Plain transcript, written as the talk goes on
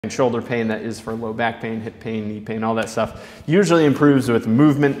and shoulder pain that is for low back pain, hip pain, knee pain, all that stuff. Usually improves with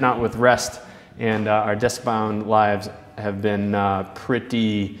movement, not with rest. And our desk-bound lives have been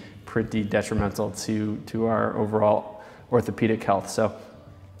pretty detrimental to our overall orthopedic health. So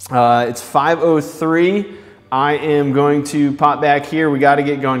it's 5:03. I am going to pop back here. We got to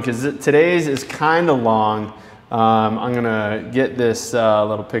get going because today's is kind of long. I'm gonna get this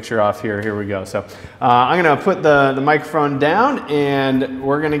little picture off here. Here we go. So I'm gonna put the microphone down and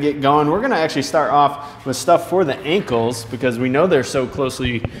we're gonna get going. We're gonna actually start off with stuff for the ankles because we know they're so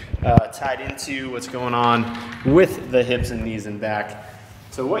closely tied into what's going on with the hips and knees and back.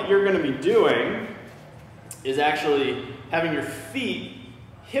 So what you're gonna be doing is actually having your feet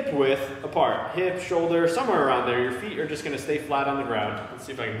hip width apart. Hip, shoulder, somewhere around there. Your feet are just gonna stay flat on the ground. Let's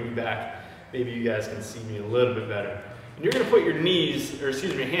see if I can move back. Maybe you guys can see me a little bit better. And you're gonna put your knees, or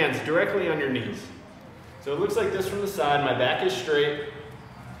excuse me, hands directly on your knees. So it looks like this from the side, my back is straight.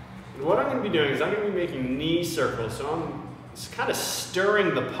 And what I'm gonna be doing is I'm gonna be making knee circles. So I'm just kind of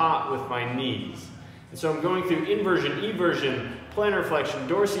stirring the pot with my knees. And so I'm going through inversion, eversion, plantar flexion,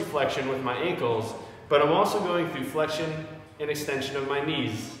 dorsiflexion with my ankles, but I'm also going through flexion and extension of my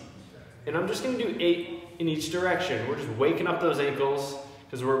knees. And I'm just gonna do 8 in each direction. We're just waking up those ankles,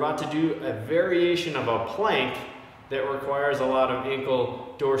 because we're about to do a variation of a plank that requires a lot of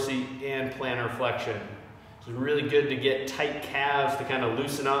ankle, dorsi, and plantar flexion. It's really good to get tight calves to kind of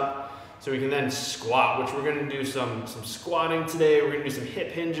loosen up so we can then squat, which we're gonna do some squatting today. We're gonna do some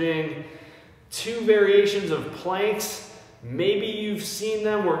hip hinging, 2 variations of planks. Maybe you've seen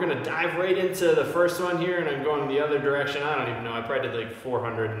them. We're gonna dive right into the first one here and I'm going the other direction. I don't even know, I probably did like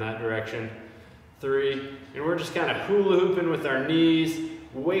 400 in that direction. 3, and we're just kind of hula hooping with our knees,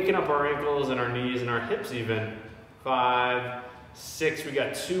 waking up our ankles and our knees and our hips even. 5, 6, we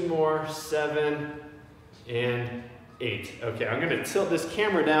got 2 more, 7, and 8. Okay, I'm gonna tilt this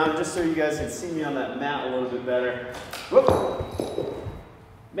camera down just so you guys can see me on that mat a little bit better. Whoop!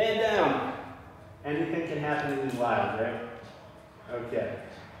 Man down. Anything can happen in these lives, right? Okay.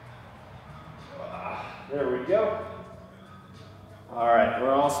 There we go. All right,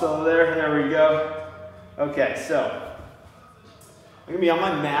 we're all still there. There we go. Okay, so I'm gonna be on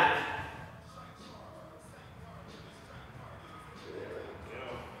my mat. There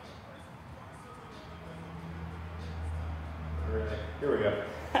we go. All right, here we go.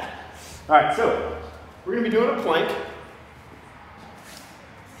 All right, so we're gonna be doing a plank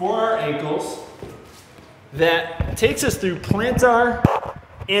for our ankles that takes us through plantar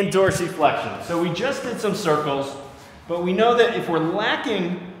and dorsiflexion. So we just did some circles, but we know that if we're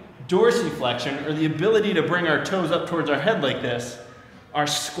lacking dorsiflexion, or the ability to bring our toes up towards our head like this, our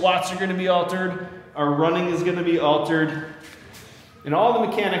squats are going to be altered, our running is going to be altered, and all the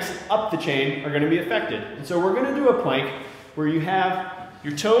mechanics up the chain are going to be affected. And so we're going to do a plank where you have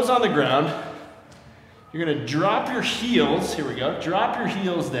your toes on the ground, you're going to drop your heels, here we go, drop your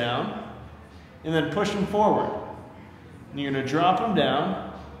heels down, and then push them forward. And you're going to drop them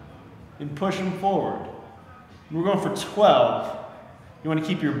down and push them forward. And we're going for 12. You want to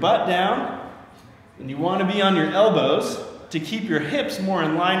keep your butt down, and you want to be on your elbows to keep your hips more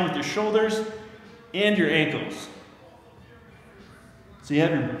in line with your shoulders and your ankles. So you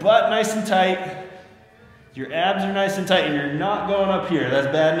have your butt nice and tight, your abs are nice and tight, and you're not going up here. That's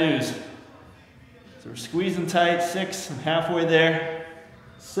bad news. So we're squeezing tight. 6, I'm halfway there.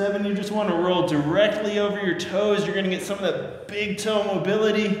 7, you just want to roll directly over your toes. You're going to get some of that big toe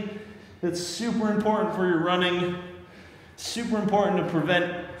mobility. That's super important for your running. Super important to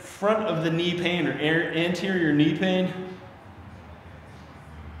prevent front of the knee pain or anterior knee pain.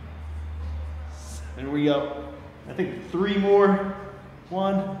 And we go, I think 3 more.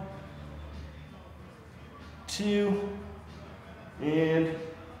 1, 2, and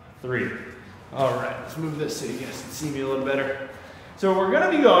 3. All right, let's move this so you guys can see me a little better. So we're gonna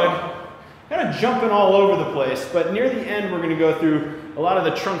be going, kind of jumping all over the place, but near the end we're gonna go through a lot of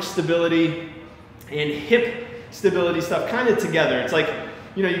the trunk stability and hip stability stuff kind of together. It's like,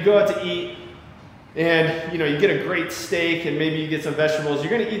 you know, you go out to eat and, you know, you get a great steak and maybe you get some vegetables.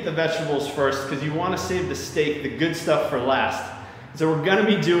 You're going to eat the vegetables first because you want to save the steak, the good stuff, for last. So we're going to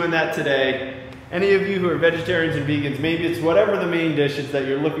be doing that today. Any of you who are vegetarians and vegans, maybe it's whatever the main dish is that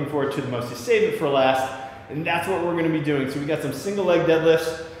you're looking forward to the most. You save it for last, and that's what we're going to be doing. So we got some single leg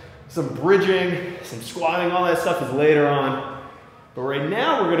deadlifts, some bridging, some squatting, all that stuff is later on. But right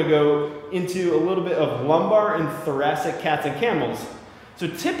now we're going to go into a little bit of lumbar and thoracic cats and camels. So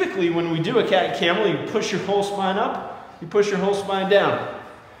typically when we do a cat and camel, you push your whole spine up, you push your whole spine down.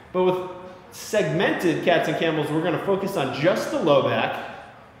 But with segmented cats and camels, we're going to focus on just the low back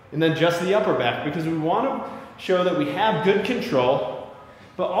and then just the upper back, because we want to show that we have good control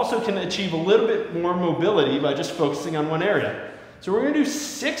but also can achieve a little bit more mobility by just focusing on one area. So we're gonna do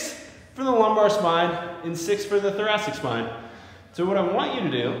 6 for the lumbar spine and 6 for the thoracic spine. So what I want you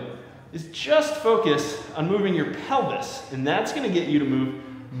to do is just focus on moving your pelvis, and that's gonna get you to move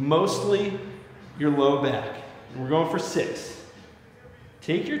mostly your low back. And we're going for 6.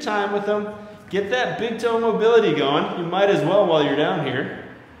 Take your time with them. Get that big toe mobility going. You might as well while you're down here.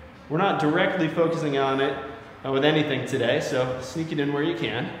 We're not directly focusing on it with anything today, so sneak it in where you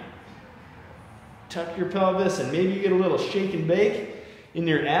can. Tuck your pelvis and maybe you get a little shake and bake in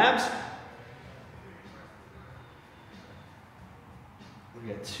your abs. We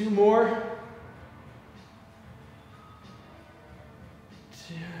got 2 more.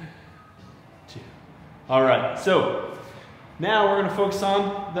 2. All right, so now we're gonna focus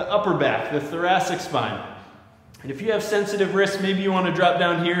on the upper back, the thoracic spine. And if you have sensitive wrists, maybe you wanna drop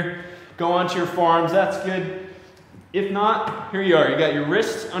down here, go onto your forearms, that's good. If not, here you are. You got your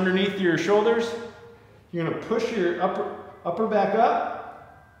wrists underneath your shoulders. You're gonna push your upper back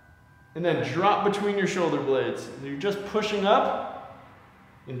up and then drop between your shoulder blades. You're just pushing up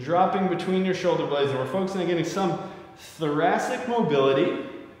and dropping between your shoulder blades. And we're focusing on getting some thoracic mobility.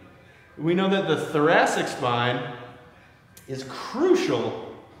 We know that the thoracic spine is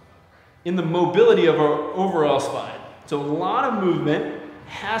crucial in the mobility of our overall spine. So a lot of movement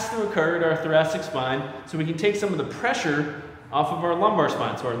has to occur at our thoracic spine so we can take some of the pressure off of our lumbar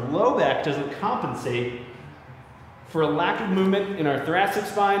spine. So our low back doesn't compensate for a lack of movement in our thoracic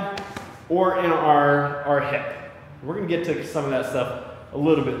spine or in our hip. We're gonna get to some of that stuff a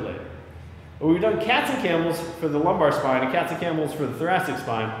little bit later. But we've done cats and camels for the lumbar spine and cats and camels for the thoracic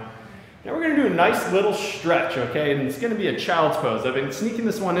spine. Now we're gonna do a nice little stretch, okay? And it's gonna be a child's pose. I've been sneaking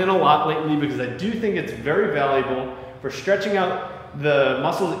this one in a lot lately because I do think it's very valuable for stretching out the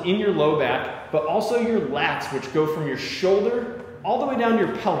muscles in your low back, but also your lats, which go from your shoulder all the way down to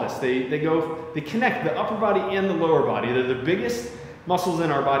your pelvis. They connect the upper body and the lower body. They're the biggest muscles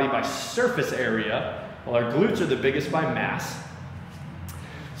in our body by surface area, while our glutes are the biggest by mass.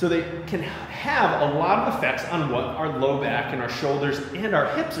 So they can have a lot of effects on what our low back and our shoulders and our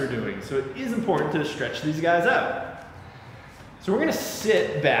hips are doing. So it is important to stretch these guys out. So we're gonna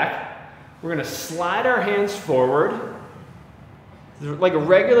sit back. We're gonna slide our hands forward, like a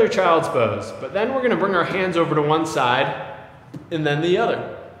regular child's pose. But then we're gonna bring our hands over to one side and then the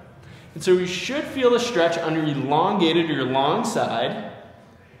other. And so you should feel a stretch on your elongated or your long side.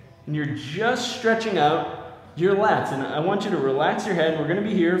 And you're just stretching out your lats, and I want you to relax your head. We're gonna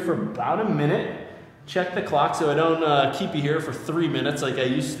be here for about a minute. Check the clock so I don't keep you here for 3 minutes like I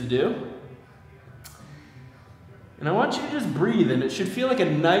used to do. And I want you to just breathe, and it should feel like a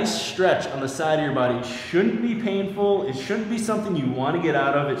nice stretch on the side of your body. It shouldn't be painful. It shouldn't be something you want to get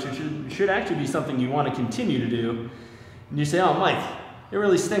out of. It should actually be something you want to continue to do. And you say, oh, Mike, it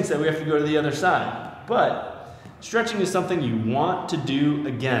really stinks that we have to go to the other side. But stretching is something you want to do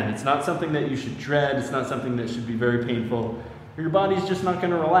again. It's not something that you should dread. It's not something that should be very painful. Your body's just not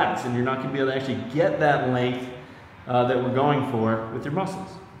going to relax, and you're not going to be able to actually get that length that we're going for with your muscles.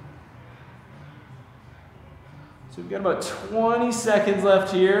 So we've got about 20 seconds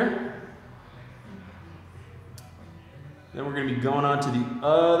left here. Then we're going to be going on to the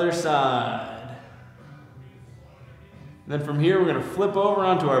other side. And then from here, we're going to flip over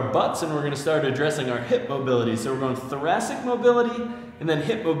onto our butts and we're going to start addressing our hip mobility. So we're going thoracic mobility and then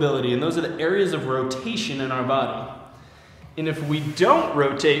hip mobility. And those are the areas of rotation in our body. And if we don't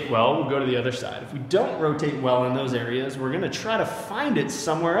rotate well, we'll go to the other side. If we don't rotate well in those areas, we're going to try to find it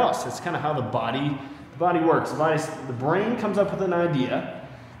somewhere else. That's kind of how the body works. The brain comes up with an idea,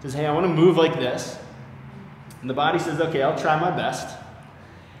 says, hey, I want to move like this. And the body says, okay, I'll try my best.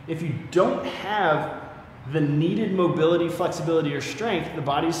 If you don't have the needed mobility, flexibility, or strength, the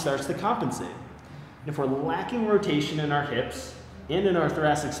body starts to compensate. And if we're lacking rotation in our hips and in our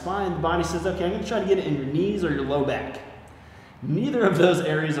thoracic spine, the body says, okay, I'm going to try to get it in your knees or your low back. Neither of those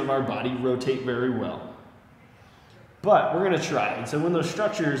areas of our body rotate very well. But we're going to try. And so when those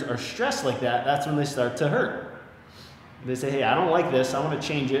structures are stressed like that, that's when they start to hurt. They say, hey, I don't like this. I want to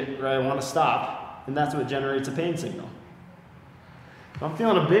change it, or I want to stop. And that's what generates a pain signal. So I'm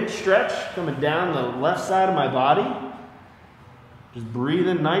feeling a big stretch coming down the left side of my body. Just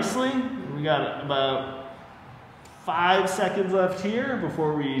breathing nicely. We got about 5 seconds left here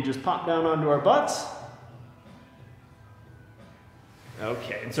before we just pop down onto our butts.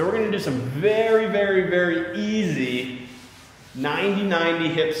 Okay, and so we're going to do some very, very, very easy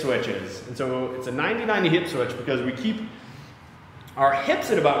 90-90 hip switches. And so it's a 90-90 hip switch because we keep our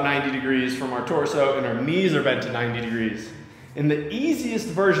hips at about 90 degrees from our torso and our knees are bent to 90 degrees. And the easiest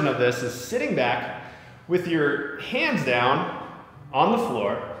version of this is sitting back with your hands down on the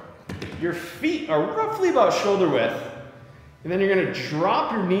floor. Your feet are roughly about shoulder width. And then you're gonna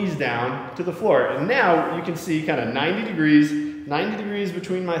drop your knees down to the floor. And now you can see kind of 90 degrees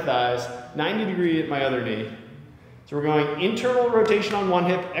between my thighs, 90 degree at my other knee. So we're going internal rotation on one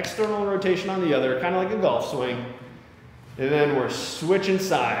hip, external rotation on the other, kind of like a golf swing. And then we're switching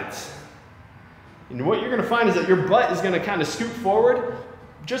sides. And what you're gonna find is that your butt is gonna kind of scoot forward.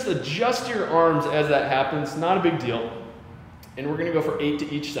 Just adjust your arms as that happens, not a big deal. And we're gonna go for 8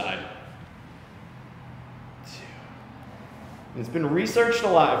 to each side. It's been researched a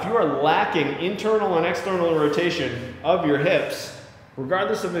lot. If you are lacking internal and external rotation of your hips,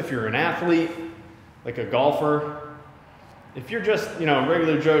 regardless of if you're an athlete, like a golfer, if you're just,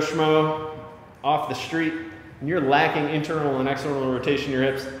 regular Joe Schmo off the street, and you're lacking internal and external rotation in your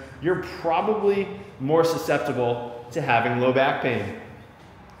hips, you're probably more susceptible to having low back pain,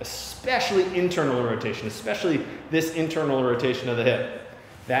 especially internal rotation, especially this internal rotation of the hip.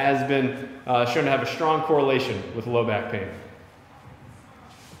 That has been shown to have a strong correlation with low back pain.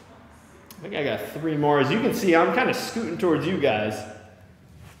 I think I got 3 more. As you can see, I'm kind of scooting towards you guys.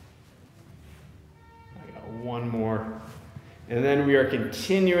 I got 1 more. And then we are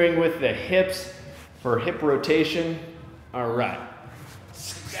continuing with the hips for hip rotation. All right.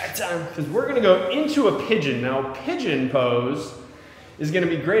 Scat time, because we're going to go into a pigeon. Now, pigeon pose is going to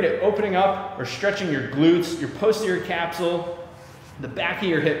be great at opening up or stretching your glutes, your posterior capsule, the back of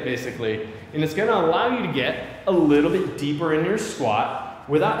your hip, basically. And it's going to allow you to get a little bit deeper in your squat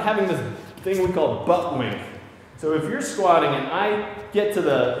without having this thing we call butt wink. So if you're squatting and I get to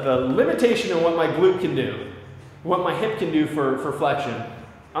the limitation of what my glute can do, what my hip can do for flexion,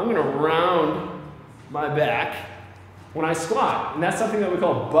 I'm gonna round my back when I squat. And that's something that we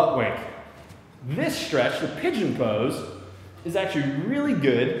call butt wink. This stretch, the pigeon pose, is actually really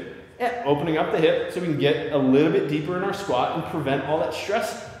good at opening up the hip so we can get a little bit deeper in our squat and prevent all that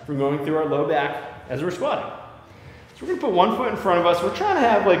stress from going through our low back as we're squatting. So we're gonna put one foot in front of us. We're trying to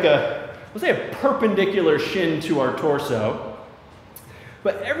have like let's say a perpendicular shin to our torso,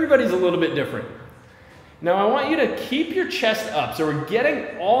 but everybody's a little bit different. Now I want you to keep your chest up, so we're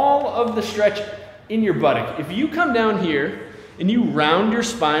getting all of the stretch in your buttock. If you come down here and you round your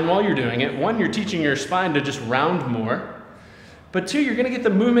spine while you're doing it, 1, you're teaching your spine to just round more, but 2, you're gonna get the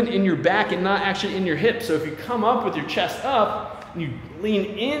movement in your back and not actually in your hips. So if you come up with your chest up and you lean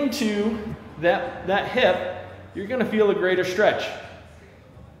into that hip, you're gonna feel a greater stretch.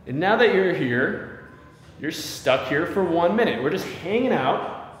 And now that you're here, you're stuck here for 1 minute. We're just hanging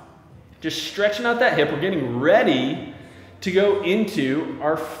out, just stretching out that hip. We're getting ready to go into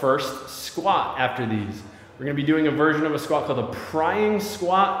our first squat after these. We're gonna be doing a version of a squat called a prying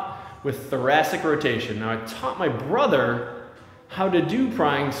squat with thoracic rotation. Now I taught my brother how to do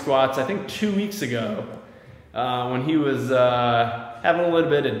prying squats, I think 2 weeks ago, when he was having a little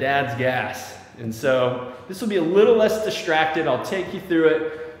bit of dad's gas. And so this will be a little less distracted. I'll take you through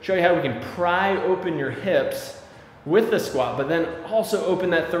it, show you how we can pry open your hips with the squat, but then also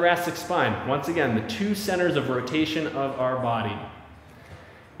open that thoracic spine. Once again, the 2 centers of rotation of our body.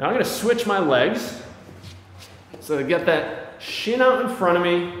 Now I'm gonna switch my legs. So to get that shin out in front of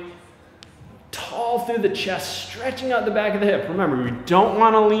me, tall through the chest, stretching out the back of the hip. Remember, we don't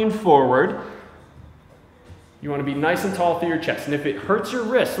wanna lean forward. You wanna be nice and tall through your chest. And if it hurts your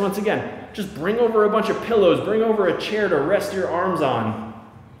wrists, once again, just bring over a bunch of pillows, bring over a chair to rest your arms on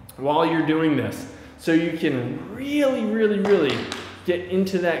while you're doing this. So you can really, really, really get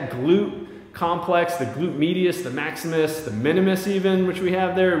into that glute complex, the glute medius, the maximus, the minimus even, which we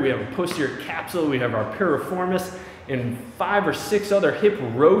have there. We have a posterior capsule, we have our piriformis, and 5 or 6 other hip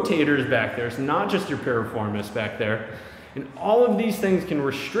rotators back there. It's not just your piriformis back there. And all of these things can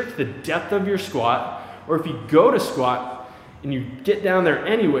restrict the depth of your squat, or if you go to squat and you get down there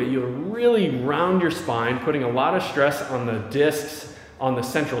anyway, you'll really round your spine, putting a lot of stress on the discs, on the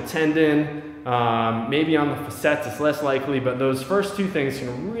central tendon, maybe on the facets, it's less likely, but those first 2 things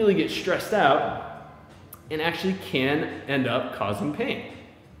can really get stressed out and actually can end up causing pain.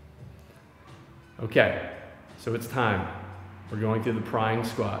 Okay, so it's time. We're going through the prying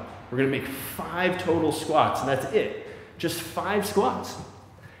squat. We're gonna make 5 total squats, and that's it. Just 5 squats.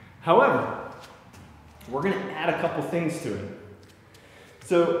 However, we're gonna add a couple things to it.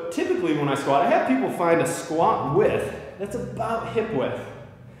 So typically when I squat, I have people find a squat width that's about hip width.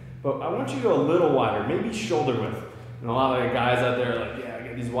 But I want you to go a little wider, maybe shoulder width. And a lot of the guys out there are like, yeah, I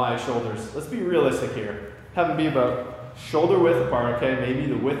get these wide shoulders. Let's be realistic here. Have them be about shoulder width apart, okay? Maybe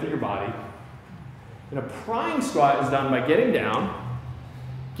the width of your body. And a prying squat is done by getting down,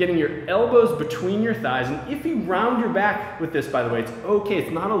 getting your elbows between your thighs. And if you round your back with this, by the way, it's okay.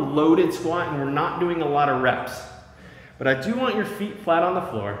 It's not a loaded squat and we're not doing a lot of reps. But I do want your feet flat on the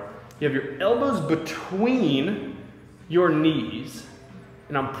floor. You have your elbows between your knees,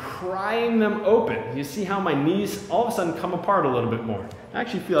 and I'm prying them open. You see how my knees all of a sudden come apart a little bit more. I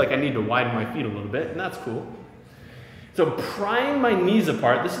actually feel like I need to widen my feet a little bit, and that's cool. So prying my knees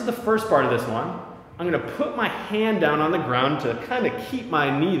apart, this is the first part of this one. I'm gonna put my hand down on the ground to kind of keep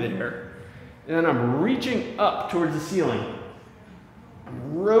my knee there, and then I'm reaching up towards the ceiling.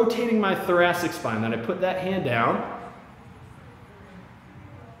 I'm rotating my thoracic spine, then I put that hand down,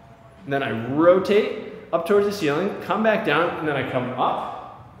 and then I rotate up towards the ceiling, come back down, and then I come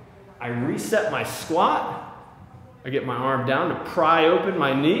up. I reset my squat. I get my arm down to pry open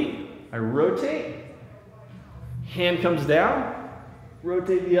my knee. I rotate. Hand comes down.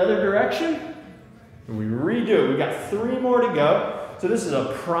 Rotate the other direction. And we redo it. We got 3 more to go. So this is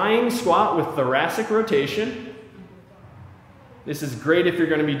a prying squat with thoracic rotation. This is great if you're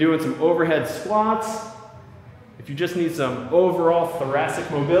going to be doing some overhead squats. If you just need some overall thoracic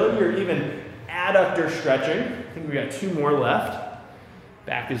mobility or even adductor stretching. I think we got 2 more left.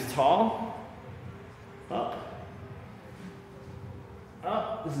 Back is tall. Up.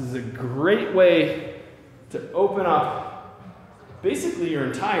 Up. This is a great way to open up basically your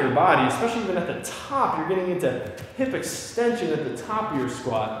entire body, especially even at the top. You're getting into hip extension at the top of your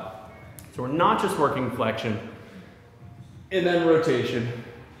squat. So we're not just working flexion. And then rotation.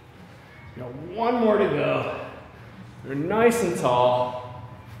 You got 1 more to go. You're nice and tall.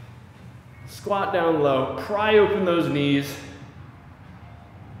 Squat down low. Pry open those knees.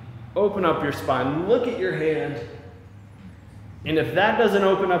 Open up your spine. Look at your hand. And if that doesn't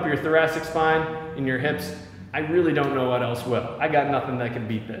open up your thoracic spine and your hips, I really don't know what else will. I got nothing that can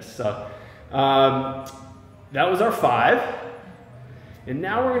beat this. So that was our 5. And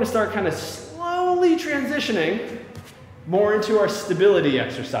now we're going to start kind of slowly transitioning more into our stability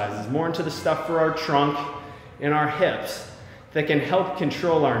exercises, more into the stuff for our trunk and our hips that can help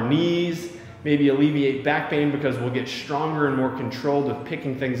control our knees, maybe alleviate back pain because we'll get stronger and more controlled with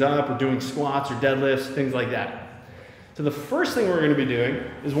picking things up or doing squats or deadlifts, things like that. So the first thing we're going to be doing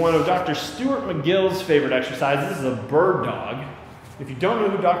is one of Dr. Stuart McGill's favorite exercises. This is a bird dog. If you don't know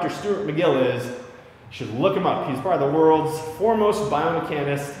who Dr. Stuart McGill is, you should look him up. He's probably the world's foremost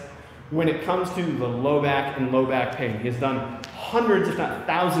biomechanist when it comes to the low back and low back pain. He has done hundreds, if not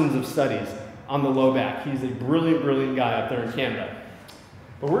thousands, of studies on the low back. He's a brilliant, brilliant guy up there in Canada.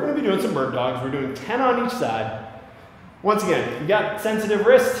 But we're going to be doing some bird dogs. We're doing 10 on each side. Once again, if you got sensitive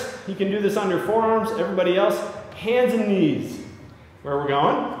wrists, you can do this on your forearms. Everybody else, hands and knees. Where we're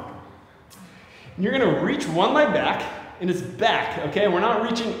going. And you're going to reach one leg back, and it's back, okay? We're not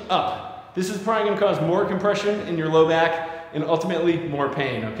reaching up. This is probably going to cause more compression in your low back and ultimately more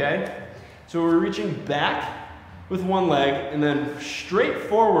pain, okay? So we're reaching back with one leg and then straight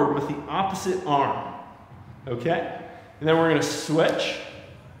forward with the opposite arm, okay? And then we're going to switch.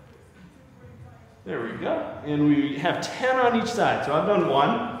 There we go. And we have 10 on each side. So I've done 1.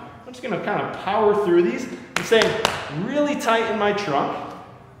 I'm just going to kind of power through these. I'm staying really tight in my trunk.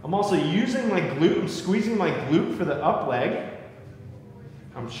 I'm also using my glute. I'm squeezing my glute for the up leg.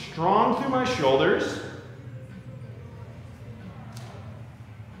 I'm strong through my shoulders.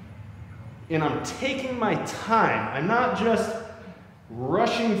 And I'm taking my time. I'm not just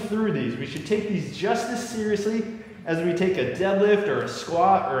rushing through these. We should take these just as seriously as we take a deadlift or a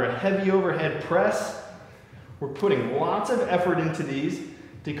squat or a heavy overhead press. We're putting lots of effort into these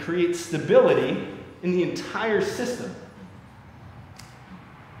to create stability in the entire system.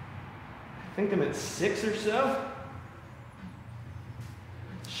 I think I'm at 6 or so.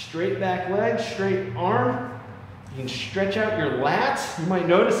 Straight back leg, straight arm. You can stretch out your lats. You might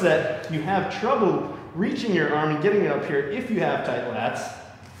notice that you have trouble reaching your arm and getting it up here if you have tight lats.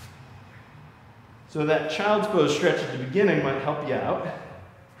 So that child's pose stretch at the beginning might help you out. I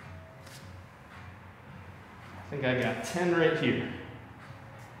think I got 10 right here.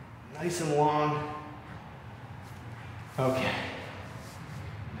 Nice and long. Okay.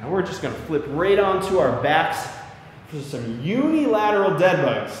 Now we're just going to flip right onto our backs for some unilateral dead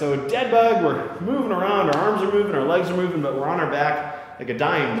bugs. So a dead bug, we're moving around, our arms are moving, our legs are moving, but we're on our back like a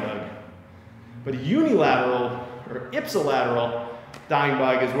dying bug. But a unilateral or ipsilateral dying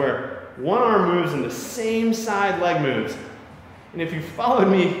bug is where one arm moves and the same side leg moves. And if you've followed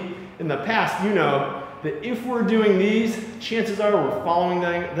me in the past, you know that if we're doing these, chances are we're following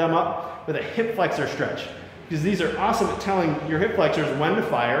them up with a hip flexor stretch. Because these are awesome at telling your hip flexors when to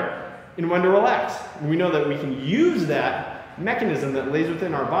fire and when to relax. And we know that we can use that mechanism that lays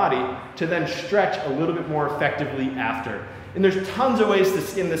within our body to then stretch a little bit more effectively after. And there's tons of ways to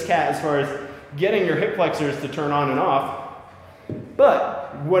skin this cat as far as getting your hip flexors to turn on and off.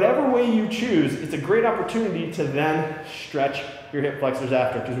 But whatever way you choose, it's a great opportunity to then stretch your hip flexors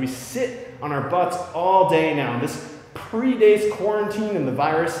after, because we sit on our butts all day now. This predates quarantine and the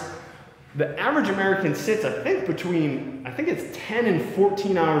virus. The average American sits, I think it's 10 and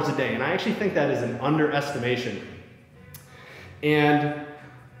 14 hours a day, and I actually think that is an underestimation. And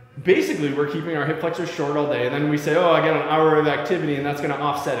basically, we're keeping our hip flexors short all day, and then we say, oh, I got an hour of activity, and that's going to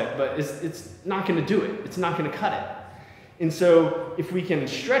offset it. But it's not going to do it. It's not going to cut it. And so if we can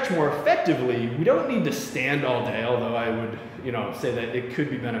stretch more effectively, we don't need to stand all day, although I would say that it could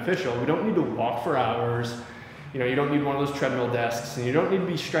be beneficial. We don't need to walk for hours. You don't need one of those treadmill desks, and you don't need to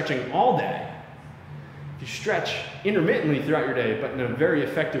be stretching all day. If you stretch intermittently throughout your day, but in a very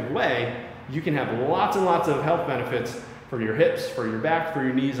effective way, you can have lots and lots of health benefits for your hips, for your back, for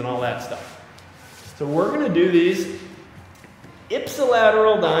your knees, and all that stuff. So we're going to do these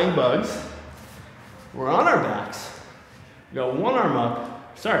ipsilateral dying bugs. We're on our backs. We got one arm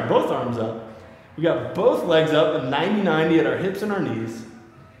up, both arms up. We got both legs up at 90-90 at our hips and our knees.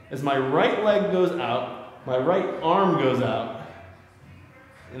 As my right leg goes out, my right arm goes out,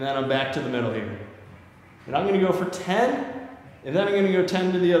 and then I'm back to the middle here. And I'm going to go for 10, and then I'm going to go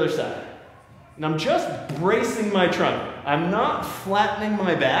 10 to the other side. And I'm just bracing my trunk. I'm not flattening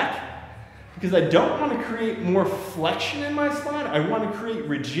my back, because I don't want to create more flexion in my spine. I want to create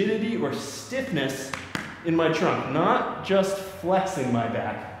rigidity or stiffness in my trunk, not just flexing my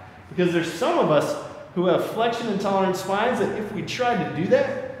back. Because there's some of us who have flexion intolerant spines that if we tried to do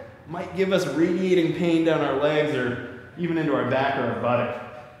that, might give us radiating pain down our legs or even into our back or our buttock.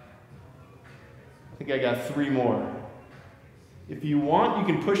 I think I got 3 more. If you want,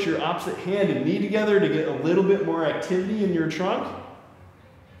 you can push your opposite hand and knee together to get a little bit more activity in your trunk.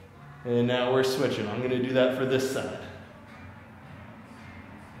 And now we're switching. I'm going to do that for this side.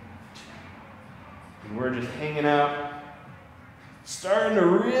 And we're just hanging out, starting to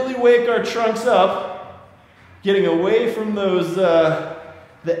really wake our trunks up, getting away from those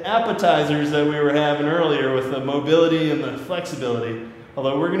the appetizers that we were having earlier with the mobility and the flexibility.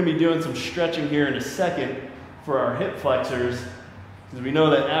 Although we're going to be doing some stretching here in a second for our hip flexors, because we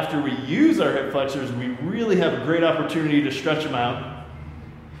know that after we use our hip flexors, we really have a great opportunity to stretch them out.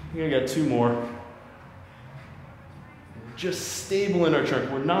 I think I got 2 more. We're just stable in our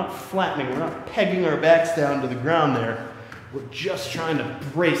trunk. We're not flattening. We're not pegging our backs down to the ground there. We're just trying to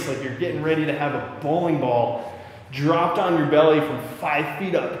brace like you're getting ready to have a bowling ball dropped on your belly from 5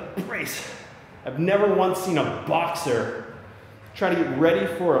 feet up. Brace. I've never once seen a boxer try to get ready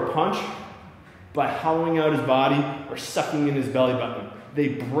for a punch by hollowing out his body or sucking in his belly button. They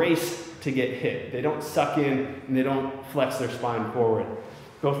brace to get hit. They don't suck in and they don't flex their spine forward.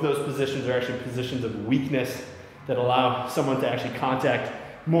 Both of those positions are actually positions of weakness that allow someone to actually contact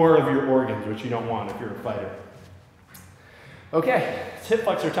more of your organs, which you don't want if you're a fighter. Okay, it's hip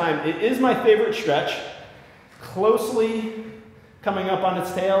flexor time. It is my favorite stretch. Closely coming up on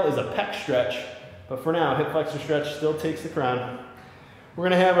its tail is a pec stretch, but for now, hip flexor stretch still takes the crown. We're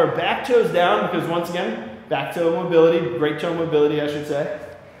going to have our back toes down because once again, back toe mobility, great toe mobility I should say.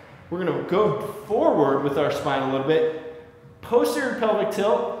 We're going to go forward with our spine a little bit, posterior pelvic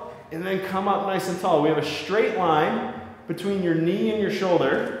tilt, and then come up nice and tall. We have a straight line between your knee and your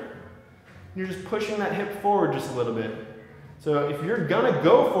shoulder. You're just pushing that hip forward just a little bit. So if you're gonna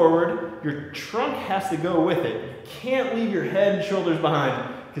go forward, your trunk has to go with it. You can't leave your head and shoulders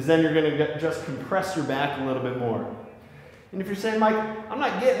behind, because then you're gonna just compress your back a little bit more. And if you're saying, Mike, I'm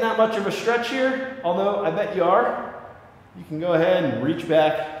not getting that much of a stretch here, although I bet you are, you can go ahead and reach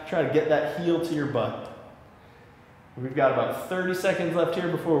back, try to get that heel to your butt. We've got about 30 seconds left here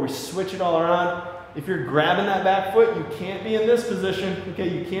before we switch it all around. If you're grabbing that back foot, you can't be in this position, okay?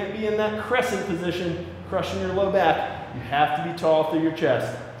 You can't be in that crescent position, crushing your low back. You have to be tall through your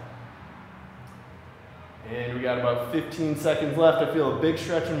chest. And we got about 15 seconds left. I feel a big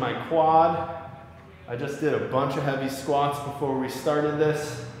stretch in my quad. I just did a bunch of heavy squats before we started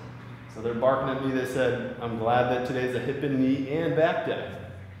this. So they're barking at me. They said, I'm glad that today's a hip and knee and back day.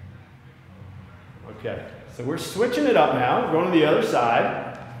 Okay, so we're switching it up now. We're going to the other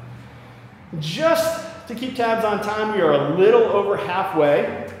side. Just to keep tabs on time, we are a little over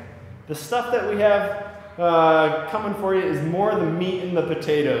halfway. The stuff that we have coming for you is more the meat and the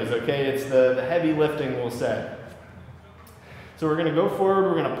potatoes, okay? It's the heavy lifting, we'll say. So we're gonna go forward,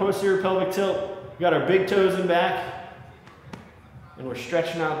 we're gonna posterior pelvic tilt. We got our big toes in back, and we're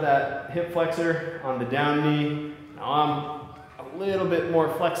stretching out that hip flexor on the down knee. Now I'm a little bit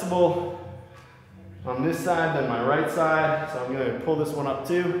more flexible on this side than my right side, so I'm gonna pull this one up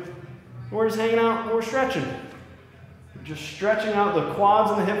too. And we're just hanging out and we're stretching. We're just stretching out the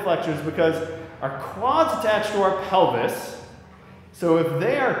quads and the hip flexors because our quads attach to our pelvis, So if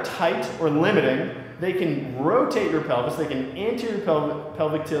they are tight or limiting, they can rotate your pelvis, they can anterior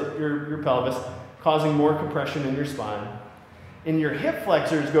pelvic tilt your pelvis, causing more compression in your spine. And your hip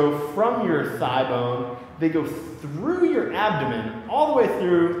flexors go from your thigh bone, they go through your abdomen, all the way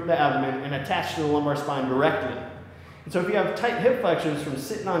through the abdomen and attach to the lumbar spine directly. And so if you have tight hip flexors from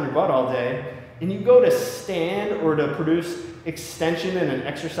sitting on your butt all day, and you go to stand or to produce extension in an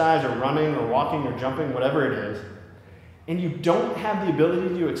exercise or running or walking or jumping, whatever it is, and you don't have the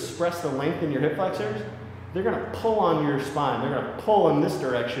ability to express the length in your hip flexors, they're going to pull on your spine. They're going to pull in this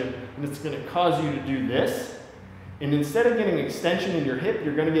direction, and it's going to cause you to do this. And instead of getting extension in your hip,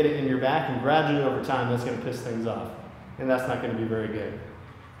 you're going to get it in your back, and gradually over time, that's going to piss things off. And that's not going to be very good.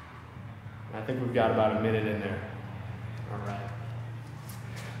 I think we've got about a minute in there. All right.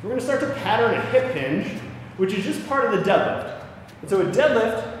 We're going to start to pattern a hip hinge, which is just part of the deadlift. And so a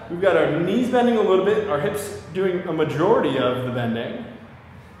deadlift, we've got our knees bending a little bit, our hips doing a majority of the bending,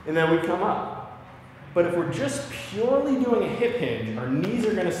 and then we come up. But if we're just purely doing a hip hinge, our knees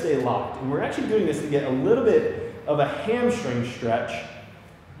are going to stay locked. And we're actually doing this to get a little bit of a hamstring stretch.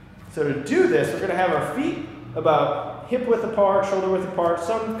 So to do this, we're going to have our feet about hip width apart, shoulder width apart,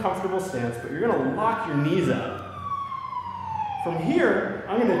 some comfortable stance, but you're going to lock your knees up. From here,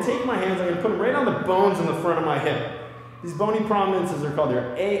 I'm going to take my hands, I'm going to put them right on the bones in the front of my hip. These bony prominences are called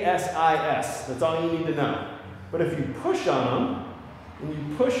their ASIS. That's all you need to know. But if you push on them, and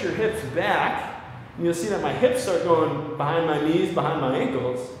you push your hips back, and you'll see that my hips start going behind my knees, behind my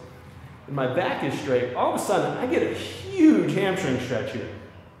ankles, and my back is straight, all of a sudden I get a huge hamstring stretch here.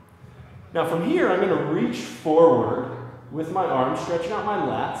 Now from here, I'm going to reach forward with my arms, stretching out my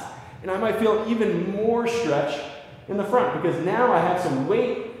lats, and I might feel even more stretch in the front, because now I have some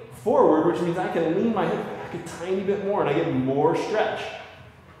weight forward, which means I can lean my hip back a tiny bit more, and I get more stretch.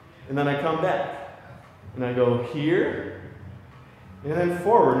 And then I come back, and I go here, and then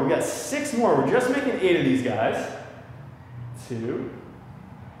forward. We've got 6 more. We're just making 8 of these guys. 2,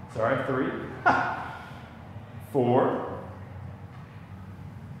 sorry, 3, 4,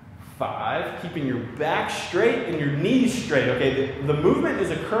 5, keeping your back straight and your knees straight, okay? The movement is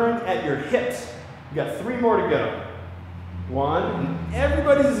occurring at your hips. You've got 3 more to go. 1, and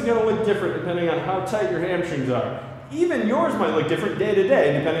everybody's is going to look different depending on how tight your hamstrings are. Even yours might look different day to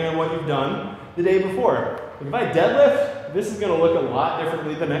day depending on what you've done the day before. Like if I deadlift, this is going to look a lot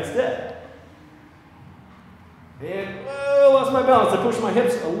differently the next day. And, whoa, lost my balance. I pushed my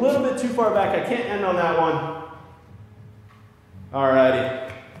hips a little bit too far back. I can't end on that one.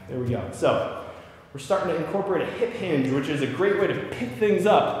 Alrighty, there we go. So, we're starting to incorporate a hip hinge, which is a great way to pick things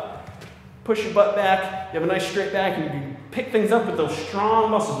up. Push your butt back, you have a nice straight back, and you can pick things up with those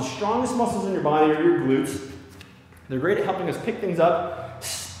strong muscles. The strongest muscles in your body are your glutes. They're great at helping us pick things up,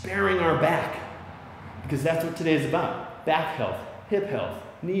 sparing our back. Because that's what today is about. Back health, hip health,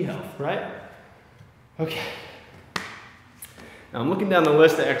 knee health, right? Okay. Now I'm looking down the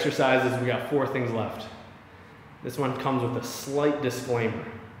list of exercises. We got 4 things left. This one comes with a slight disclaimer.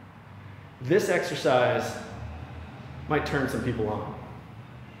 This exercise might turn some people on.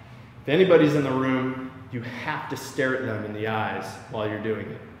 If anybody's in the room, you have to stare at them in the eyes while you're doing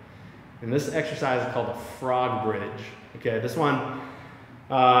it. And this exercise is called a frog bridge. Okay, this one,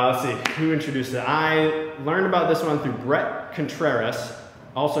 let's see, who introduced it? I learned about this one through Brett Contreras,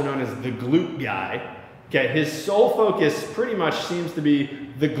 also known as the glute guy. Okay, his sole focus pretty much seems to be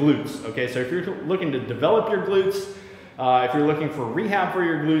the glutes. Okay, so if you're looking to develop your glutes, if you're looking for rehab for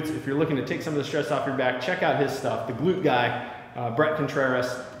your glutes, if you're looking to take some of the stress off your back, check out his stuff. The glute guy, Brett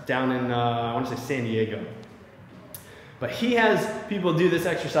Contreras, down in, I want to say San Diego. But he has people do this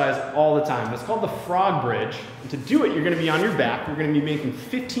exercise all the time. It's called the frog bridge. And to do it, you're going to be on your back. You're going to be making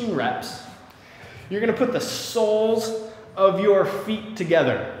 15 reps. You're going to put the soles of your feet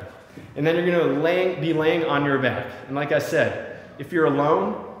together. And then you're going to be laying on your back. And like I said, if you're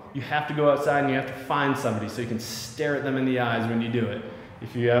alone, you have to go outside and you have to find somebody so you can stare at them in the eyes when you do it.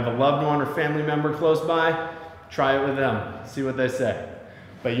 If you have a loved one or family member close by, try it with them. See what they say.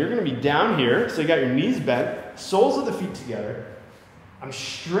 But you're going to be down here, so you got your knees bent, soles of the feet together. I'm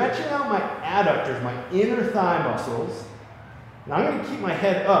stretching out my adductors, my inner thigh muscles. Now I'm going to keep my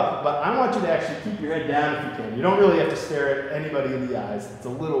head up, but I want you to actually keep your head down if you can. You don't really have to stare at anybody in the eyes. It's a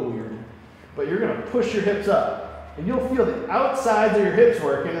little weird. But you're going to push your hips up. And you'll feel the outsides of your hips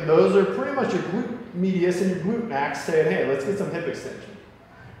working, and those are pretty much your glute medius and your glute max saying, hey, let's get some hip extension.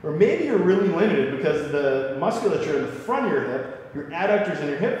 Or maybe you're really limited because the musculature in the front of your hip, your adductors and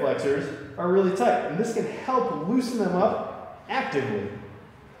your hip flexors are really tight. And this can help loosen them up actively.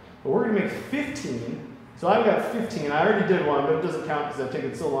 But we're going to make 15. So I've got 15. I already did one, but it doesn't count because I've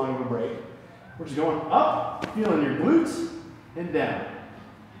taken so long of a break. We're just going up, feeling your glutes, and down.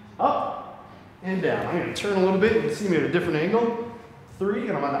 Up and down. I'm going to turn a little bit. You can see me at a different angle. 3,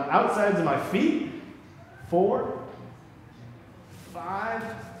 and I'm on the outsides of my feet. 4,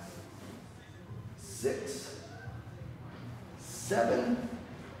 5, 6, 7.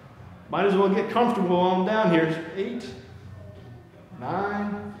 Might as well get comfortable while I'm down here. 8,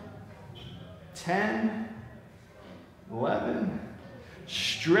 9, 10, 11.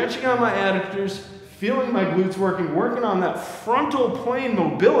 Stretching out my adductors, feeling my glutes working on that frontal plane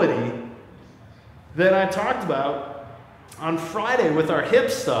mobility that I talked about on Friday with our hip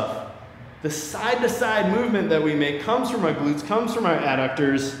stuff. The side-to-side movement that we make comes from our glutes, comes from our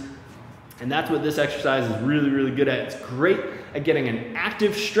adductors, and that's what this exercise is really, really good at. It's great at getting an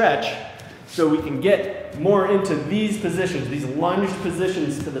active stretch so we can get more into these positions, these lunged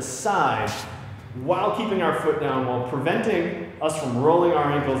positions to the side, while keeping our foot down, while preventing us from rolling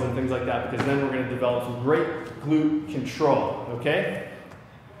our ankles and things like that, because then we're going to develop some great glute control, okay?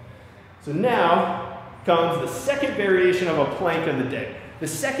 So now comes the second variation of a plank of the day. The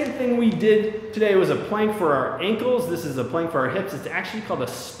second thing we did today was a plank for our ankles. This is a plank for our hips. It's actually called a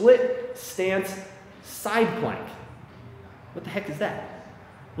split stance side plank. What the heck is that?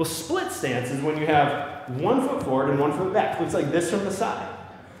 Well, split stance is when you have one foot forward and one foot back. It looks like this from the side.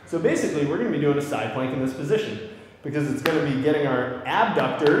 So basically, we're going to be doing a side plank in this position because it's going to be getting our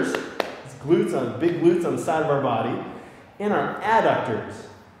abductors, glutes, big glutes on the side of our body, and our adductors.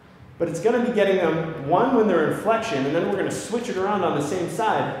 But it's going to be getting them, one, when they're in flexion, and then we're going to switch it around on the same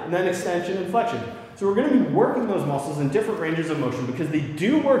side, and then extension and flexion. So we're going to be working those muscles in different ranges of motion because they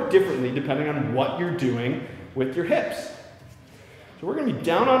do work differently depending on what you're doing with your hips. So we're going to be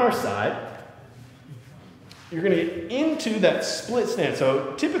down on our side. You're going to get into that split stance.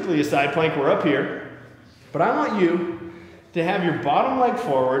 So typically a side plank, we're up here, but I want you to have your bottom leg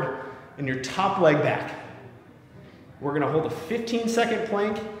forward and your top leg back. We're going to hold a 15-second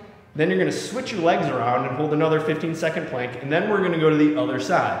plank. Then you're going to switch your legs around and hold another 15-second plank, and then we're going to go to the other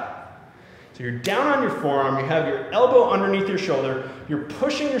side. So you're down on your forearm, you have your elbow underneath your shoulder, you're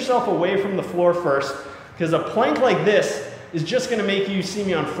pushing yourself away from the floor first, because a plank like this is just going to make you see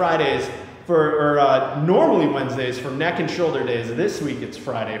me on Fridays, normally Wednesdays for neck and shoulder days. This week it's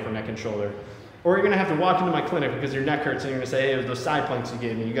Friday for neck and shoulder. Or you're going to have to walk into my clinic because your neck hurts and you're going to say, hey, it was those side planks you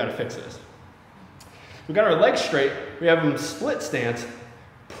gave me, you got to fix this. We've got our legs straight, we have them split stance,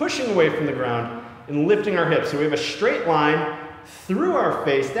 pushing away from the ground and lifting our hips. So we have a straight line through our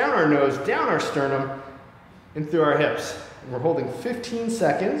face, down our nose, down our sternum, and through our hips. And we're holding 15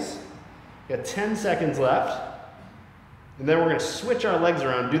 seconds. We got 10 seconds left. And then we're going to switch our legs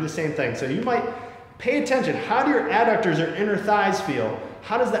around and do the same thing. So you might pay attention. How do your adductors or inner thighs feel?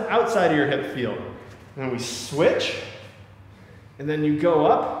 How does the outside of your hip feel? And then we switch, and then you go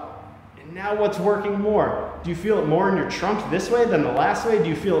up. Now what's working more? Do you feel it more in your trunk this way than the last way? Do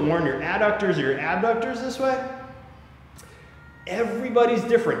you feel it more in your adductors or your abductors this way? Everybody's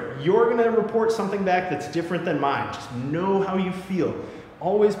different. You're going to report something back that's different than mine. Just know how you feel.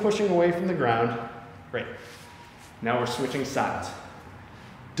 Always pushing away from the ground. Great. Now we're switching sides.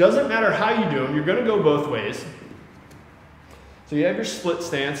 Doesn't matter how you do them. You're going to go both ways. So you have your split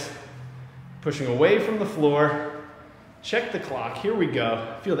stance, pushing away from the floor. Check the clock, here we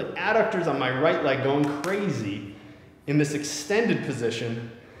go. Feel the adductors on my right leg going crazy in this extended position.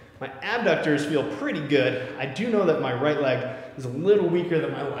 My abductors feel pretty good. I do know that my right leg is a little weaker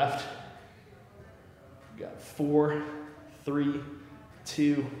than my left. We've got 4, 3,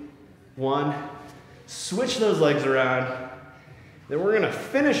 2, 1. Switch those legs around. Then we're gonna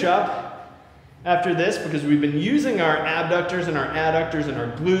finish up after this because we've been using our abductors and our adductors and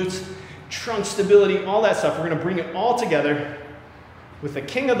our glutes, trunk stability, all that stuff. We're going to bring it all together with the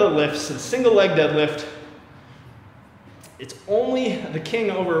king of the lifts, the single leg deadlift. It's only the king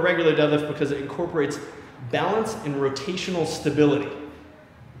over a regular deadlift because it incorporates balance and rotational stability.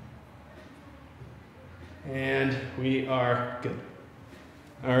 And we are good.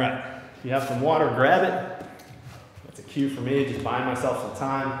 All right, if you have some water, grab it. That's a cue for me, just buying myself some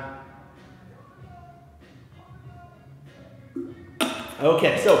time.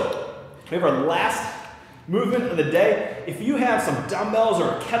 Okay, so we have our last movement of the day. If you have some dumbbells or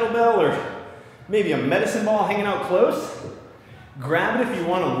a kettlebell or maybe a medicine ball hanging out close, grab it if you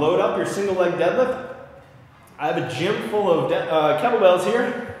want to load up your single leg deadlift. I have a gym full of kettlebells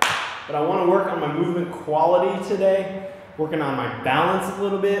here, but I want to work on my movement quality today, working on my balance a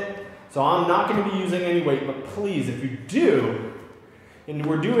little bit. So I'm not going to be using any weight, but please, if you do, and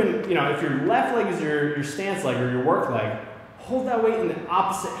we're doing, if your left leg is your stance leg or your work leg, hold that weight in the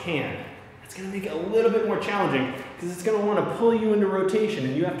opposite hand. It's going to make it a little bit more challenging because it's going to want to pull you into rotation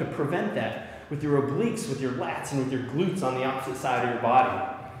and you have to prevent that with your obliques, with your lats, and with your glutes on the opposite side of your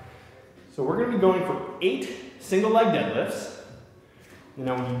body. So we're going to be going for 8 single leg deadlifts. And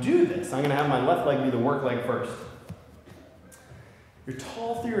now when you do this, I'm going to have my left leg be the work leg first. You're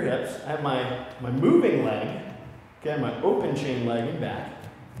tall through your hips. I have my moving leg, okay, my open chain leg and back.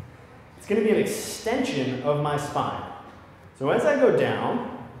 It's going to be an extension of my spine. So as I go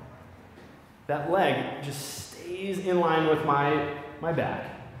down, that leg just stays in line with my back.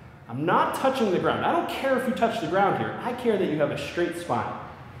 I'm not touching the ground. I don't care if you touch the ground here. I care that you have a straight spine.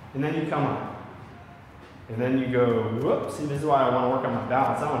 And then you come up. And then you go, whoops, see, this is why I want to work on my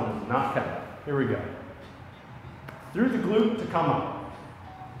balance. That one does not cut it. Here we go. Through the glute to come up.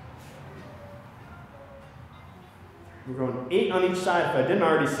 We're going 8 on each side, if I didn't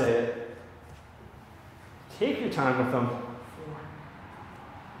already say it. Take your time with them.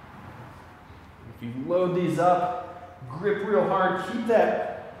 If you load these up, grip real hard, keep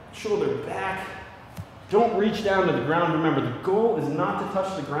that shoulder back. Don't reach down to the ground. Remember, the goal is not to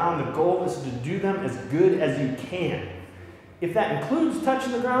touch the ground. The goal is to do them as good as you can. If that includes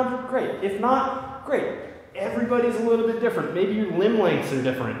touching the ground, great. If not, great. Everybody's a little bit different. Maybe your limb lengths are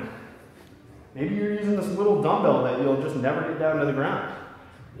different. Maybe you're using this little dumbbell that you'll just never get down to the ground.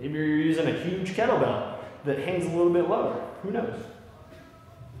 Maybe you're using a huge kettlebell that hangs a little bit lower. Who knows?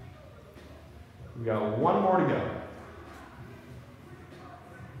 We got one more to go.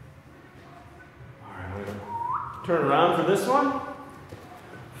 All right, I'm going to turn around for this one.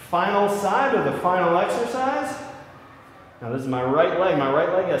 Final side of the final exercise. Now this is my right leg. My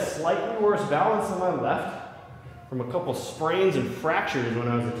right leg has slightly worse balance than my left from a couple sprains and fractures when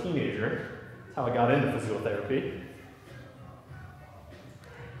I was a teenager. That's how I got into physical therapy.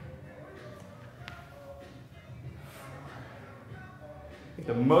 I think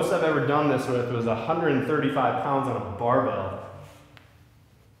the most I've ever done this with was 135 pounds on a barbell.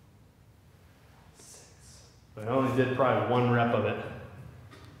 6. But I only did probably 1 rep of it.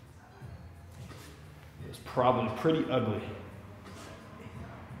 It was probably pretty ugly.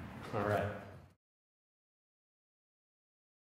 All right.